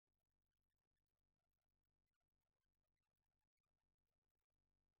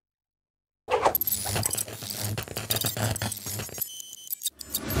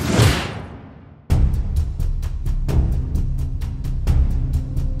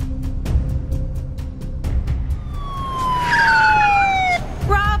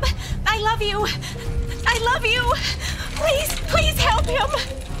you. I love you. Please help him.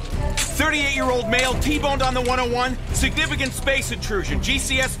 38-year-old male T-boned on the 101, significant space intrusion,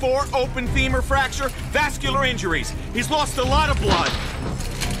 GCS4, open femur fracture, vascular injuries. He's lost a lot of blood.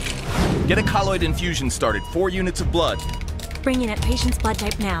 Get a colloid infusion started, 4 units of blood. Bring in at patient's blood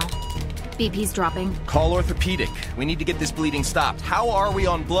type now. BP's dropping. Call orthopedic. We need to get this bleeding stopped. How are we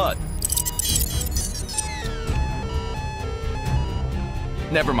on blood?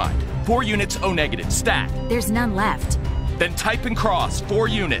 Never mind. 4 units O negative, stat. There's none left. Then type and cross, 4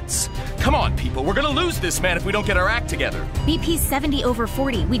 units. Come on, people, we're gonna lose this man if we don't get our act together. BP's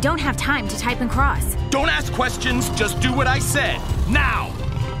 70/40. We don't have time to type and cross. Don't ask questions, just do what I said. Now!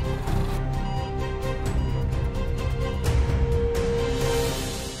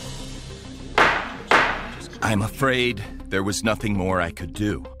 I'm afraid there was nothing more I could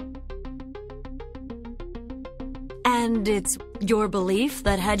do. And it's your belief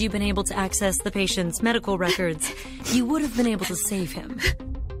that had you been able to access the patient's medical records, you would have been able to save him.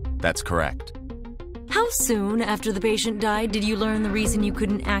 That's correct. How soon after the patient died did you learn the reason you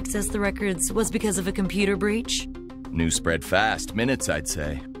couldn't access the records was because of a computer breach? News spread fast, minutes I'd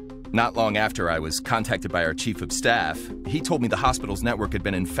say. Not long after I was contacted by our chief of staff, he told me the hospital's network had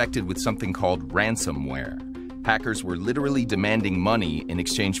been infected with something called ransomware. Hackers were literally demanding money in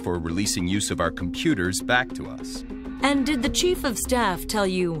exchange for releasing use of our computers back to us. And did the chief of staff tell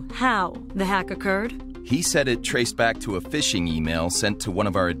you how the hack occurred? He said it traced back to a phishing email sent to one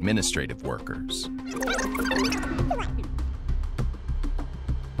of our administrative workers.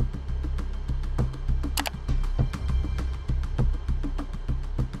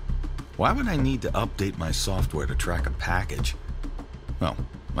 Why would I need to update my software to track a package? Well,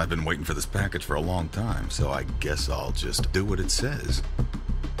 I've been waiting for this package for a long time, so I guess I'll just do what it says.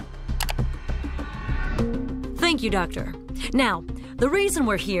 Thank you, Doctor. Now, the reason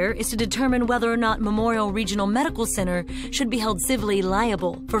we're here is to determine whether or not Memorial Regional Medical Center should be held civilly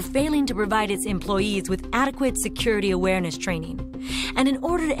liable for failing to provide its employees with adequate security awareness training. And in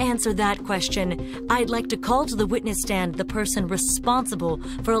order to answer that question, I'd like to call to the witness stand the person responsible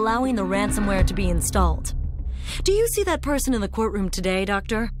for allowing the ransomware to be installed. Do you see that person in the courtroom today,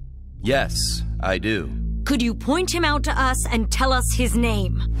 Doctor? Yes, I do. Could you point him out to us and tell us his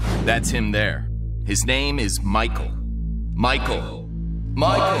name? That's him there. His name is Michael. Michael.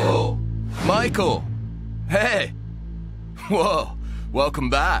 Michael. Michael. Hey. Whoa. Welcome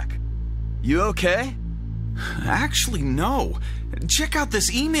back. You okay? Actually, no. Check out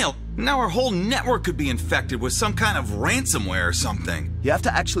this email. Now our whole network could be infected with some kind of ransomware or something. You have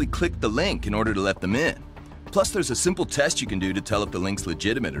to actually click the link in order to let them in. Plus, there's a simple test you can do to tell if the link's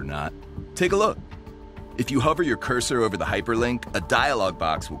legitimate or not. Take a look. If you hover your cursor over the hyperlink, a dialog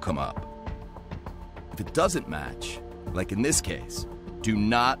box will come up. If it doesn't match, like in this case, do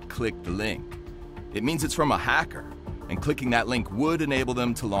not click the link. It means it's from a hacker, and clicking that link would enable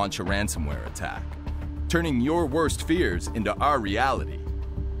them to launch a ransomware attack, turning your worst fears into our reality.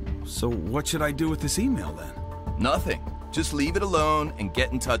 So what should I do with this email then? Nothing. Just leave it alone and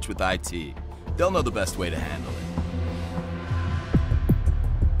get in touch with IT. They'll know the best way to handle it.